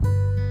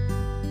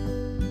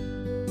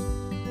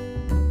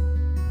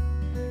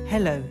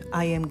Hello,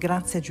 I am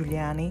Grazia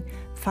Giuliani,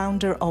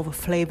 founder of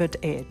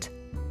Flavoured.it.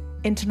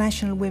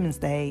 International Women's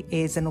Day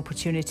is an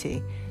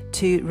opportunity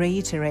to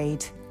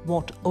reiterate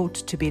what ought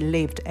to be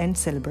lived and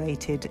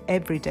celebrated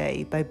every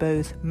day by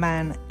both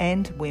men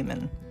and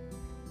women.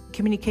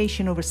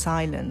 Communication over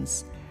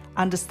silence,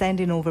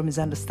 understanding over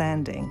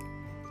misunderstanding,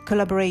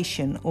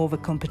 collaboration over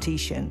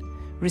competition,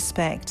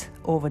 respect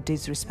over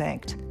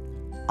disrespect,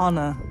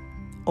 honor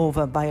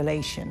over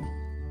violation.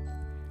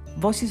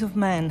 Voices of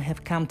men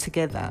have come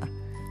together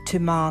to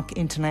mark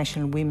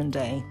International Women's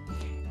Day,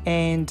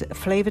 and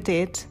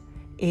Flavoured.it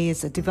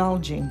is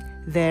divulging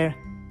their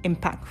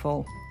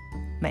impactful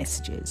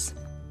messages.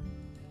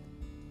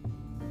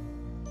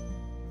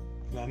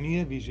 La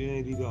mia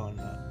visione di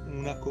donna,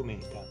 una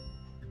cometa.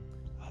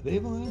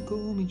 Avevo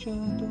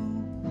incominciato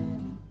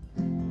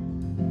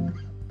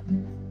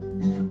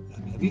la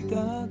mia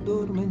vita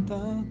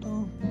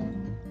addormentato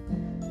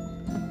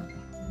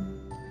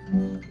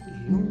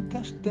in un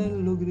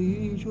castello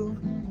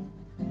grigio,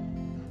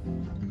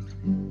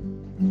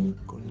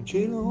 con in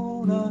cielo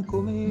una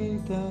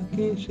cometa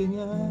che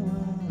segnava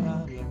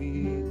la mia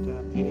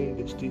vita e il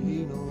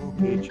destino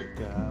che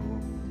cercavo.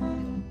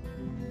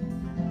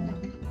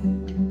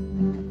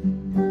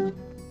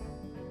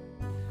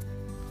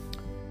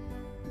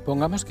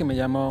 Pongamos que me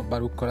llamo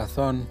Baruch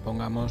Corazón,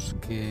 pongamos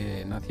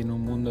que nací en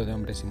un mundo de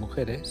hombres y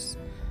mujeres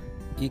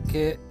y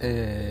que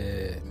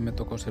me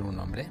tocó ser un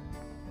hombre.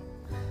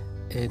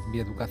 En mi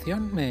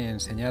educación me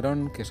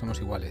enseñaron que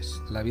somos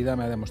iguales. La vida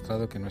me ha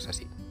demostrado que no es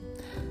así.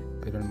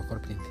 Pero el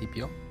mejor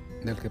principio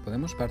del que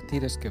podemos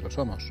partir es que lo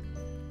somos.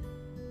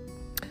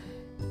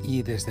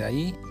 Y desde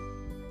ahí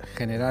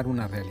generar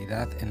una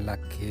realidad en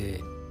la que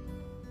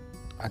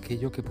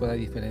aquello que pueda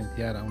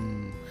diferenciar a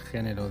un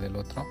género del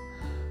otro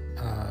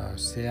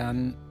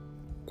sean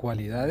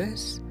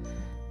cualidades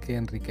que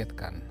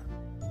enriquezcan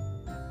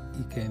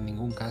y que en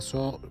ningún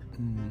caso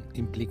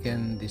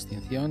impliquen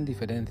distinción,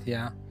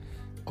 diferencia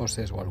o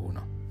sesgo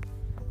alguno.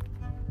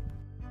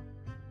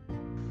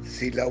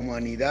 Si la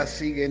humanidad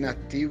sigue en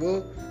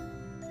activo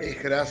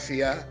es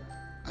gracias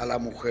a la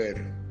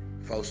mujer.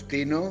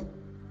 Faustino,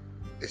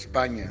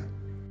 España.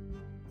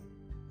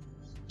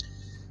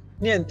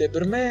 Niente,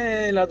 per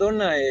me la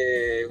donna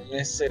è un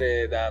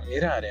essere da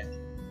ammirare.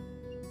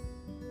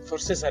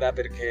 Forse sarà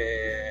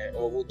perché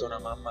ho avuto una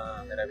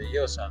mamma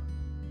meravigliosa,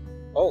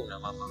 ho una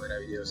mamma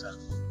meravigliosa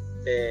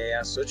e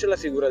associo la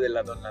figura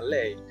della donna a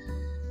lei.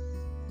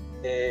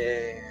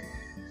 E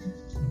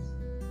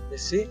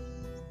sì,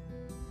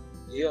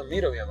 io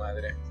ammiro mia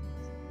madre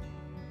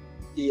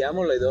e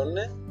amo le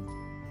donne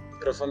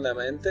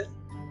profondamente,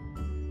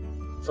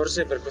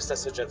 forse per questa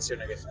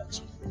associazione che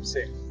faccio, sì.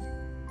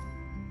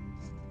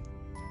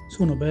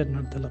 Sono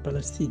Bernard dalla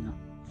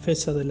Palestina.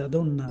 Festa della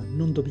donna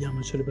non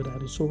dobbiamo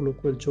celebrare solo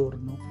quel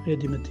giorno e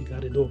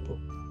dimenticare dopo.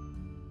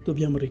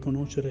 Dobbiamo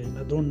riconoscere che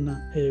la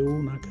donna è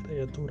una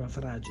creatura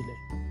fragile,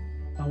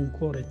 ha un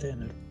cuore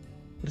tenero,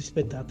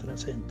 rispettatela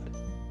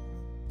sempre.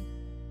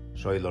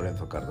 Soy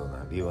Lorenzo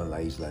Cardona, vivo en la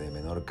isla de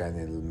Menorca en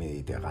el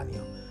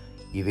Mediterráneo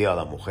y veo a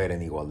la mujer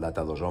en igualdad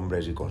a los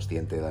hombres y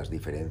consciente de las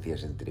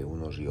diferencias entre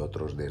unos y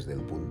otros desde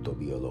el punto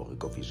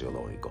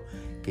biológico-fisiológico,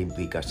 que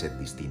implica ser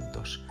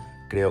distintos.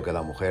 Creo que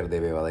la mujer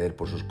debe valer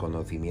por sus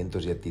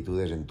conocimientos y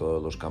actitudes en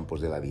todos los campos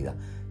de la vida,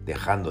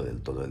 dejando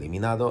del todo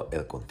eliminado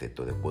el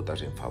concepto de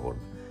cuotas en favor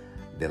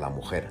de la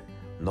mujer.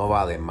 No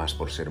valen más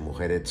por ser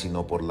mujeres,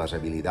 sino por las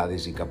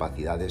habilidades y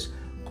capacidades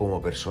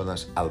como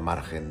personas al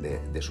margen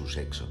de su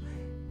sexo.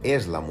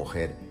 Es la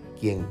mujer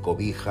quien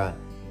cobija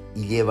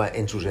y lleva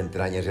en sus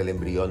entrañas el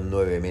embrión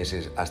 9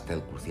 meses hasta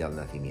el crucial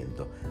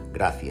nacimiento.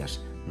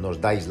 Gracias, nos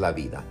dais la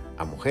vida,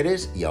 a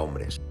mujeres y a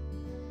hombres.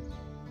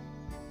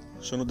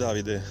 Sono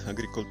Davide,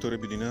 agricoltore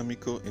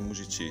biodinamico e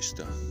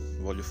musicista.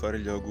 Voglio fare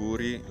gli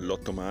auguri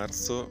l'8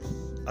 marzo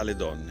alle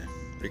donne,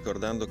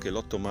 ricordando che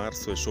l'8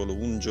 marzo è solo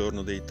un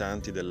giorno dei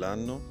tanti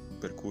dell'anno,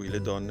 per cui le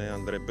donne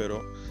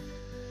andrebbero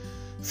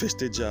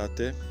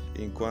festeggiate,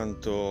 in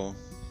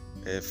quanto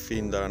è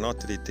fin dalla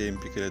notte dei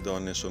tempi che le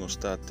donne sono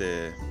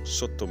state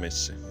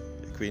sottomesse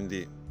e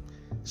quindi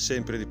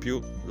sempre di più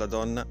la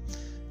donna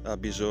ha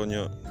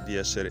bisogno di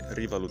essere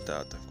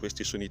rivalutata.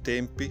 Questi sono i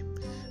tempi,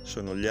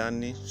 sono gli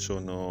anni,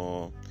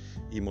 sono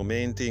i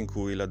momenti in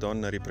cui la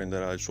donna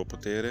riprenderà il suo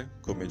potere,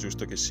 come è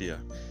giusto che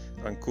sia.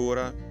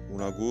 Ancora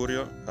un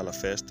augurio alla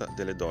festa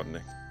delle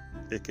donne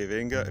e che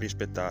venga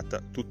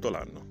rispettata tutto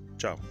l'anno.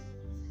 Ciao!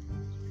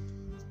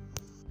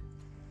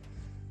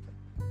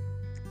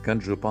 Quand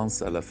je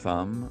pense à la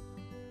femme,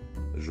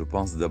 je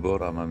pense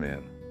d'abord à ma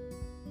mère.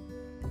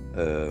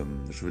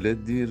 Je voulais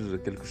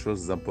dire quelque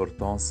chose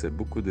d'important, c'est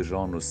beaucoup de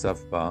gens ne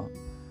savent pas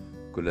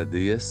que la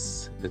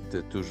déesse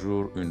était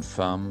toujours une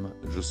femme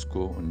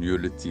jusqu'au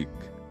néolithique.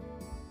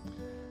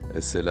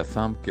 Et c'est la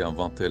femme qui a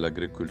inventé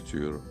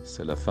l'agriculture,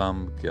 c'est la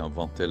femme qui a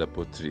inventé la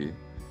poterie,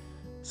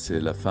 c'est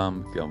la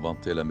femme qui a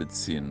inventé la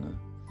médecine.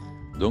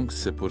 Donc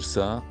c'est pour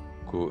ça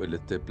qu'elle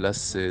était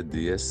placée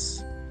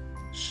déesse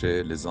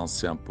chez les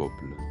anciens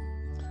peuples.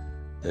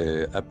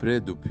 Et après,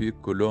 depuis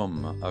que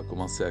l'homme a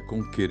commencé à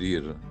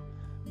conquérir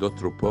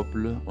d'autres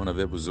peuples, on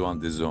avait besoin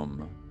des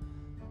hommes.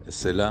 Et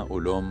c'est là où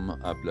l'homme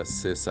a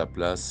placé sa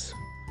place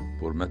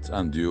pour mettre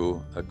un dieu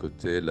à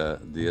côté de la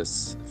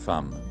déesse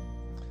femme.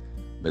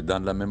 Mais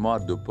dans la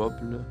mémoire du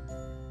peuple,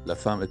 la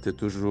femme était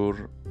toujours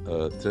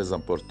très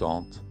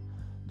importante,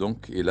 donc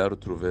il a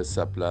retrouvé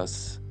sa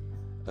place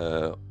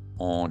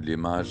en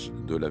l'image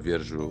de la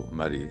Vierge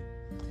Marie.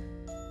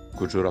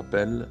 Que je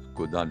rappelle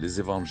que dans les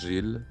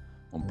évangiles,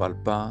 on ne parle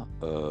pas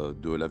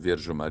de la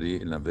Vierge Marie,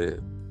 il n'avait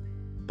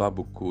pas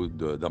beaucoup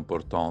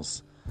d'importance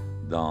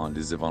dans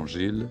les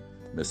évangiles,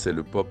 mais c'est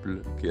le peuple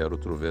qui a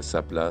retrouvé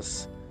sa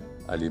place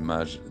à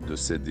l'image de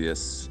ces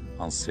déesses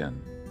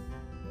anciennes.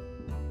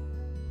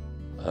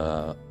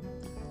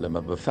 لما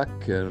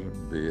بفكر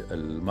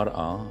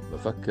بالمرأة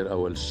بفكر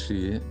أول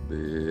شيء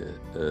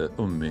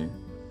بأمي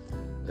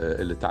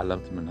اللي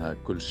تعلمت منها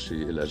كل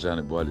شيء إلى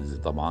جانب والدي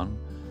طبعاً،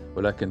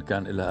 ولكن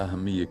كان لها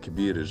أهمية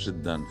كبيرة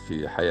جداً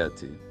في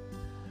حياتي.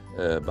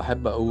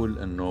 بحب أقول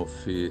أنه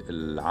في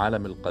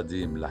العالم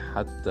القديم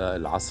لحتى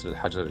العصر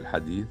الحجري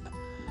الحديث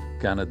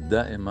كانت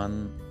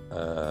دائماً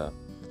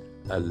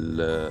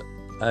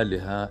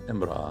الآلهة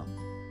امرأة،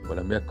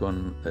 ولم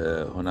يكن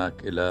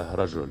هناك إله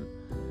رجل.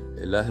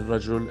 إله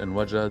الرجل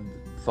انوجد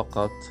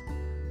فقط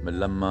من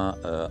لما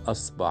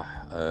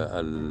أصبح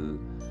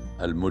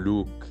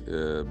الملوك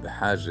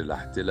بحاجة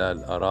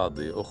لاحتلال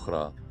أراضي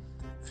أخرى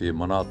في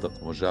مناطق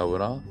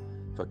مجاورة،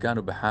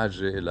 فكانوا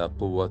بحاجة إلى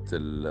قوة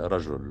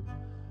الرجل،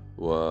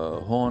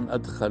 وهون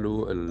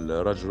أدخلوا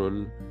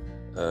الرجل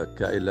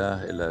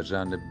كإله إلى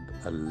جانب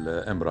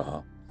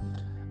الامرأة.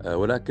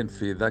 ولكن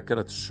في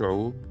ذاكرة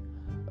الشعوب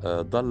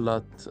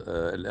ظلت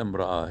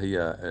الامرأة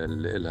هي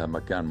اللي لها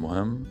مكان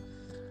مهم.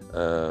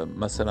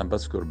 مثلا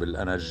بذكر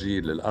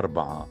بالأناجيل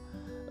الأربعة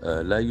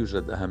لا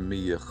يوجد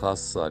أهمية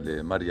خاصة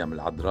لمريم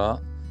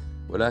العذراء،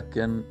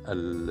 ولكن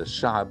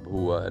الشعب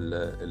هو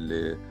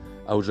اللي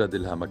أوجد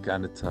لها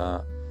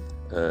مكانتها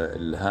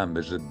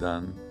الهامة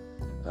جدا.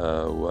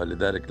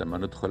 ولذلك لما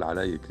ندخل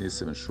على أي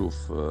كنيسة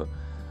بنشوف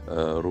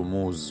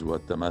رموز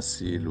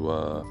وتماثيل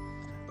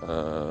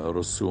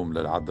ورسوم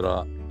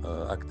للعذراء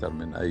أكثر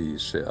من أي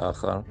شيء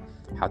آخر،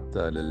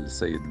 حتى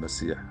للسيد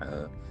المسيح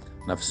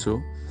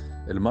نفسه.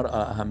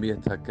 المرأة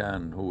أهميتها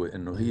كان هو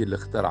إنه هي اللي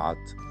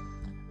اخترعت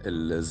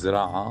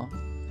الزراعة،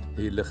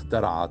 هي اللي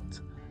اخترعت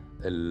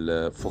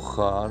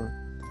الفخار،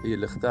 هي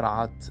اللي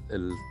اخترعت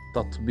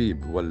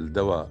التطبيب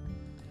والدواء،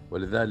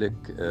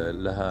 ولذلك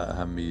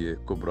لها أهمية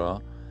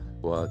كبرى.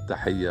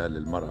 وتحية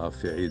للمرأة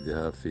في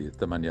عيدها في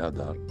 8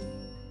 آذار.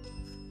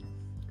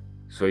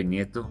 Soy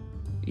nieto,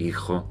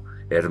 hijo,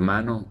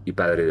 hermano y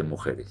padre de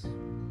mujeres.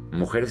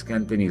 Mujeres que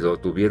han tenido o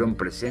tuvieron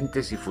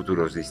presentes y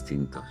futuros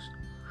distintos.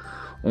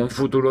 Un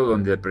futuro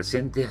donde el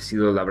presente ha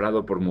sido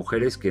labrado por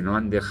mujeres que no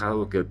han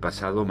dejado que el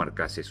pasado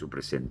marcase su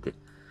presente.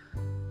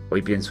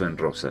 Hoy pienso en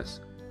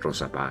Rosas,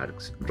 Rosa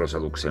Parks, Rosa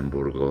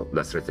Luxemburgo,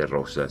 las 13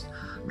 Rosas,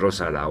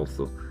 Rosa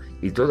Arauzo,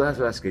 y todas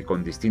las que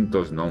con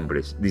distintos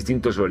nombres,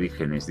 distintos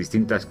orígenes,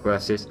 distintas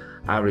clases,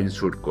 abren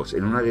surcos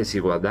en una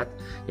desigualdad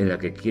en la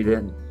que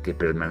quieren que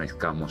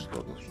permanezcamos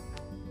todos.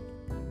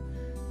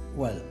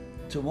 Well,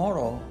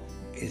 tomorrow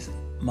is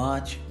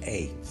March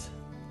 8,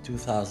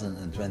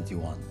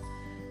 2021.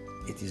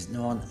 It is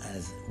known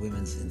as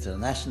Women's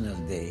International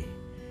Day,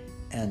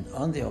 and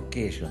on the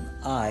occasion,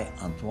 I,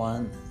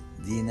 Antoine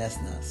D.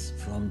 Nesnas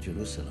from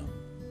Jerusalem,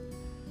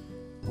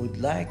 would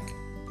like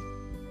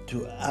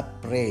to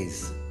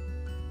appraise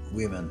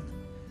women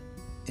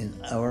in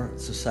our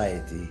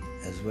society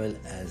as well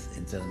as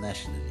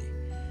internationally.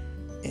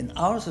 In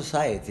our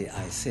society,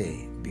 I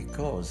say,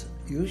 because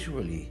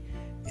usually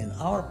in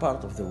our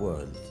part of the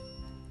world,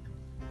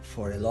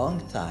 for a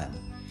long time,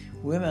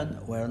 women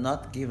were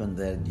not given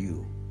their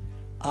due.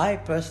 I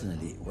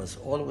personally was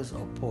always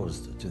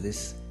opposed to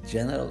this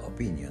general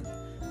opinion,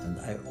 and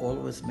I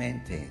always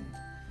maintained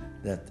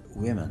that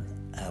women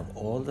have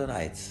all the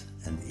rights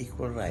and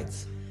equal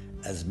rights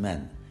as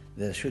men.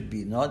 There should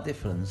be no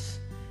difference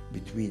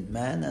between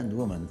man and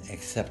woman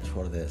except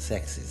for their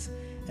sexes,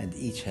 and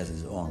each has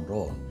his own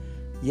role.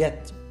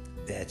 Yet,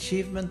 the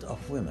achievement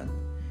of women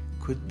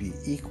could be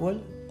equal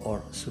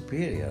or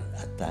superior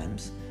at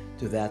times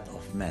to that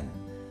of men.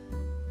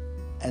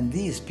 And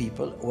these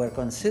people were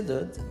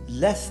considered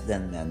less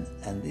than men,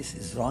 and this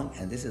is wrong,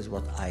 and this is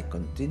what I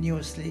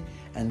continuously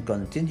and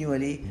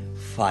continually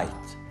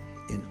fight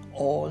in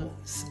all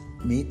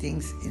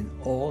meetings, in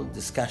all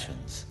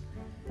discussions.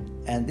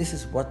 And this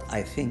is what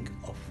I think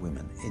of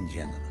women in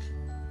general.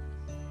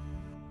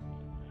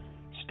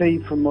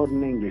 Steve from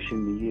Modern English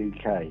in the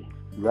UK.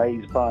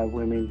 Raised by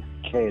women,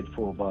 cared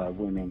for by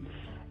women.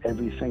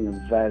 Everything of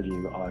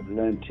value I've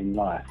learnt in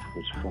life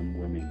was from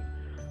women.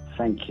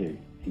 Thank you.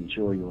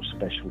 Enjoy your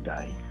special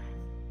day.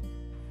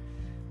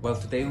 Well,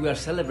 today we are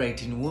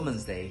celebrating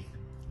Women's Day,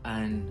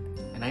 and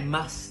I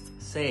must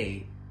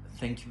say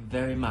thank you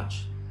very much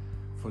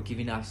for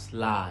giving us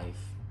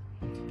life.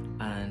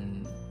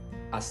 And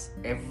as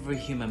every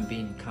human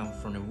being comes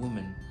from a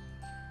woman,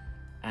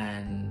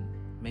 and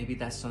maybe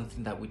that's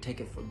something that we take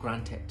it for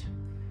granted,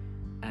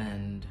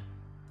 and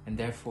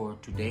therefore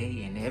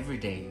today and every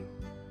day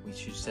we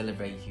should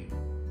celebrate you.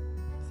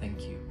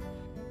 Thank you.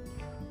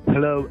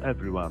 Hello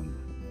everyone.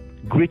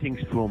 Greetings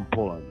from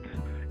Poland.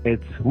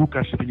 It's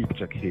Łukasz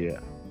Filipczak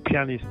here,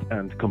 pianist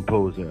and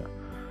composer.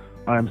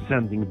 I am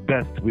sending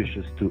best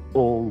wishes to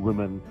all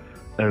women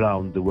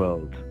around the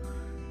world.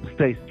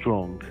 Stay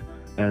strong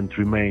and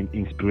remain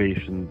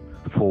inspiration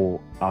for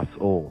us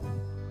all.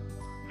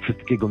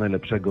 Wszystkiego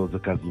najlepszego z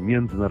okazji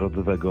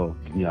Międzynarodowego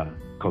Dnia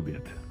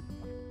Kobiet.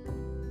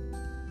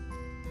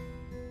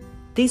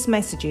 These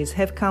messages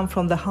have come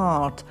from the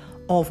heart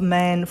of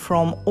men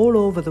from all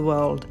over the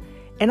world,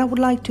 and I would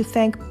like to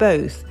thank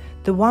both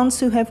the ones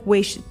who have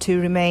wished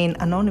to remain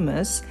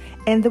anonymous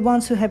and the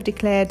ones who have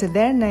declared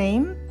their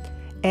name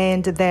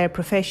and their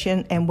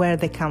profession and where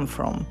they come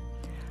from.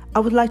 I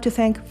would like to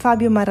thank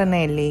Fabio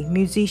Maranelli,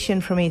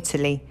 musician from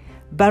Italy,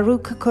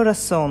 Baruch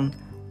Corazon,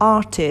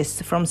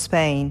 artist from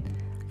Spain,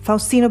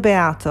 Faustino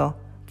Beato,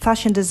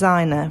 fashion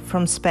designer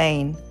from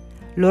Spain,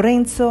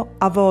 Lorenzo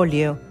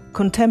Avoglio,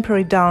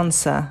 contemporary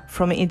dancer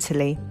from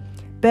Italy,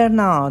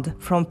 Bernard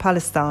from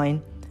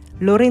Palestine,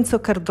 Lorenzo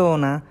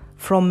Cardona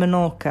from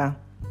Menorca,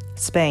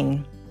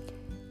 Spain,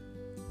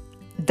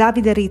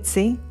 Davide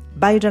Rizzi,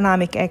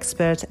 biodynamic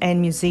expert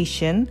and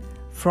musician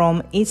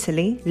from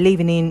Italy,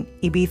 living in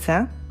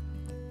Ibiza,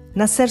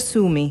 Nasser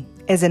Soumi,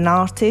 as an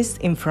artist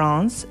in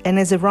France and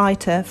as a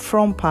writer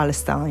from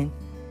Palestine,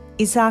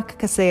 Isaac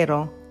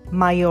Casero,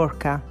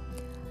 Mallorca,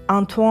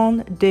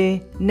 Antoine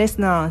de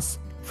Nesnas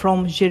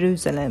from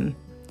Jerusalem,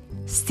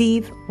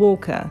 Steve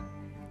Walker,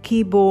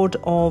 keyboard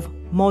of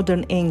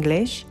Modern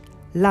English,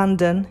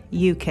 London,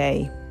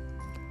 UK,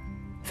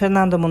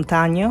 Fernando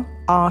Montagno,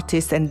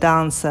 artist and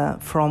dancer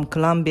from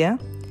Colombia,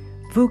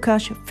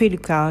 Łukasz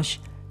Filipczak,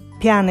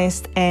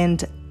 pianist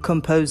and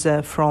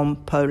composer from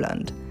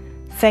Poland.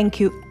 Thank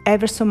you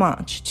ever so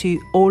much to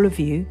all of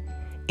you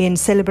in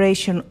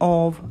celebration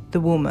of the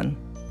woman,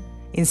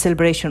 in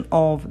celebration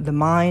of the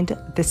mind,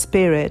 the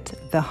spirit,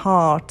 the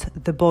heart,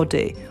 the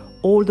body,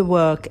 all the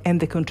work and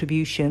the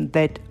contribution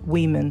that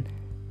women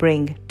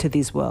bring to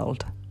this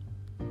world.